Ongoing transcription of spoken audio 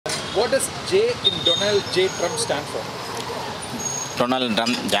What does J in Donald J. Trump stand for? Donald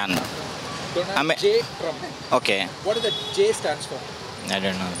Trump, Jan. Donald J. Trump. Okay. What does the J stands for? I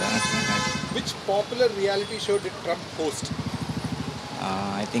don't know that. Which popular reality show did Trump host?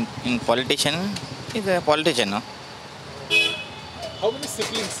 I think in politician, he's a politician, no? How many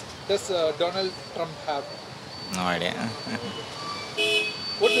siblings does Donald Trump have? No idea.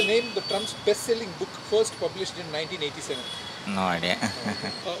 What's the name of the Trump's best-selling book first published in 1987? No idea.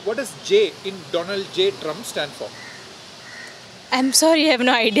 What does J in Donald J. Trump stand for? I'm sorry, I have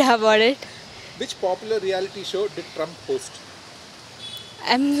no idea about it. Which popular reality show did Trump host?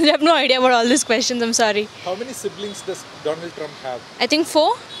 I have no idea about all these questions, I'm sorry. How many siblings does Donald Trump have? I think 4?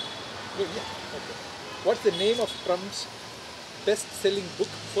 Oh, yeah. Okay. What's the name of Trump's best-selling book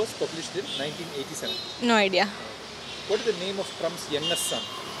first published in 1987? No idea. What is the name of Trump's youngest son?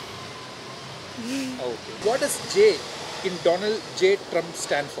 Okay. What does J in Donald J. Trump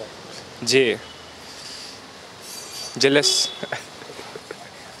stand for? J. Jealous.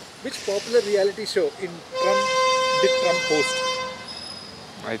 Which popular reality show in Trump did Trump host?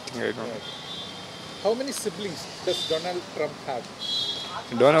 I think I don't know. How many siblings does Donald Trump have?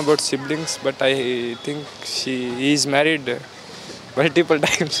 I don't know about siblings, but I think he is married multiple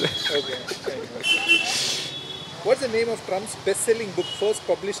times. Okay. What's the name of Trump's best-selling book first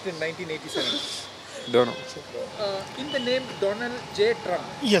published in 1987? Don't know. In the name Donald J. Trump,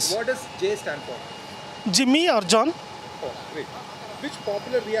 Yes. what does J stand for? Jimmy or John? Oh, great. Which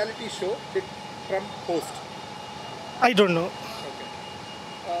popular reality show did Trump host? I don't know. Okay.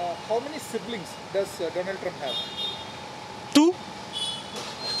 How many siblings does Donald Trump have? 2?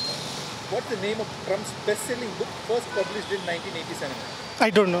 What's the name of Trump's best-selling book first published in 1987?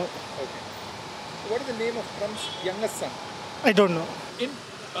 I don't know. Okay. What is the name of Trump's youngest son? I don't know. In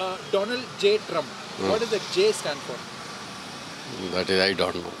Donald J. Trump, what does the J stand for? That is, I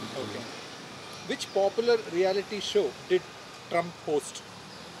don't know. Okay. Which popular reality show did Trump host?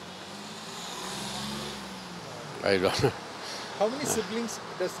 I don't know. How many siblings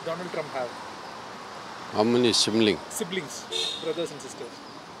does Donald Trump have? How many siblings? Siblings, brothers and sisters.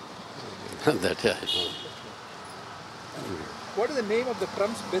 That I don't know. What is the name of the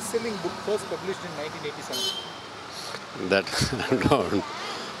Trump's best-selling book first published in 1987? That I don't.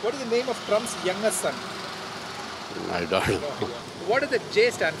 What is the name of Trump's youngest son? I don't know. What does the J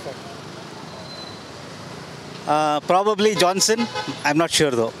stand for? Probably Johnson. I'm not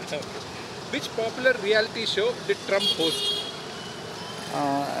sure though. Which popular reality show did Trump host?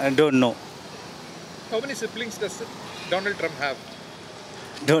 I don't know. How many siblings does Donald Trump have?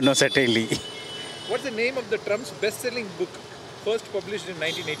 Don't know certainly. What's the name of the Trump's best-selling book first published in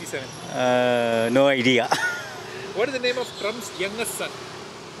 1987? No idea. What is the name of Trump's youngest son?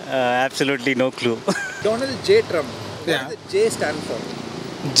 Absolutely no clue. Donald J. Trump. What does the J stand for?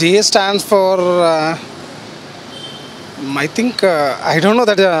 J stands for, I think, I don't know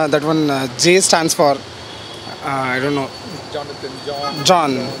that that one. J stands for, I don't know. Jonathan,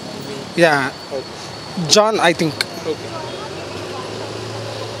 John. Yeah. Okay. John, I think. Okay.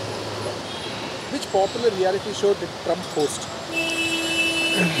 Which popular reality show did Trump host?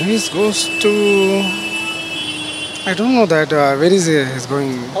 He goes to, I don't know that. Where is he? He's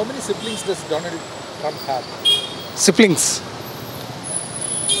going? How many siblings does Donald Trump have? Siblings.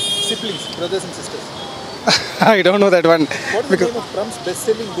 Siblings, brothers and sisters. I don't know that one. What is the name of Trump's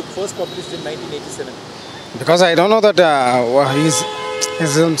best-selling book first published in 1987? Because I don't know that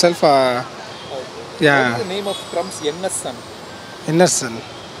he's himself. Okay. Yeah. What is the name of Trump's youngest son? Innocent.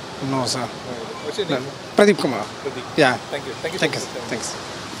 No, sir. What's your name? Pradeep Kumar. Pradeep. Yeah. Thank you. Thank you. Thank you. So much. Thanks.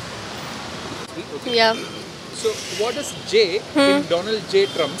 Okay. Yeah. So, what does J in Donald J.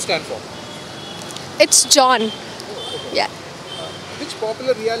 Trump stand for? It's John. Yeah. Which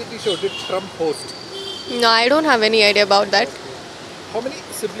popular reality show did Trump host? No, I don't have any idea about that. How many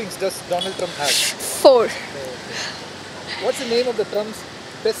siblings does Donald Trump have? 4. What's the name of the Trump's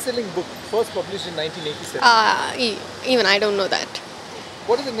best-selling book first published in 1987? Even I don't know that.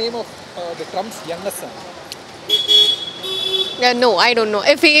 What is the name of the Trump's youngest son? No, I don't know.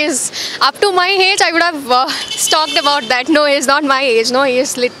 If he is up to my age, I would have talked about that. No, he is not my age. No, he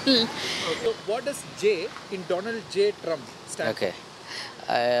is little. So, what does J in Donald J. Trump stand Okay.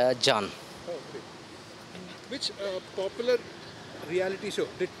 John. for? Oh, great. Which popular reality show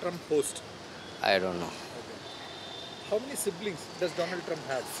did Trump host? I don't know. How many siblings does Donald Trump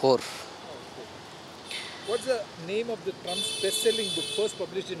have? 4. What's the name of the Trump's best-selling book first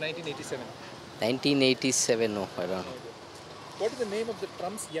published in 1987? 1987, no, I don't know. What is the name of the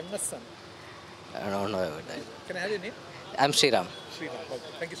Trump's youngest son? I don't know about that. Can I have your name? I'm Sriram. Sriram.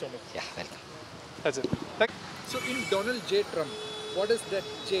 Okay. Thank you so much. Yeah, welcome. That's it. So in Donald J. Trump, What does that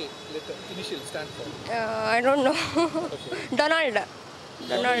J letter initial stand for? I don't know. Okay.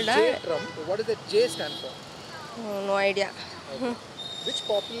 Donald. J Trump. What does that J stand for? No idea. Okay. Which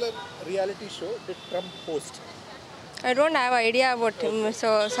popular reality show did Trump host? I don't have idea about him,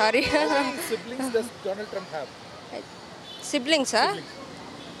 so sorry. How many siblings does Donald Trump have? Siblings, huh?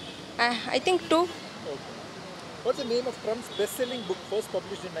 I think 2. Okay. What's the name of Trump's best-selling book first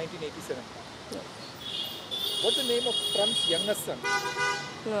published in 1987? What's the name of Trump's youngest son?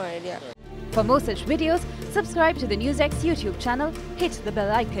 No idea. For more such videos, subscribe to the NewsX YouTube channel, hit the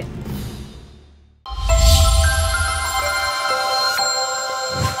bell icon.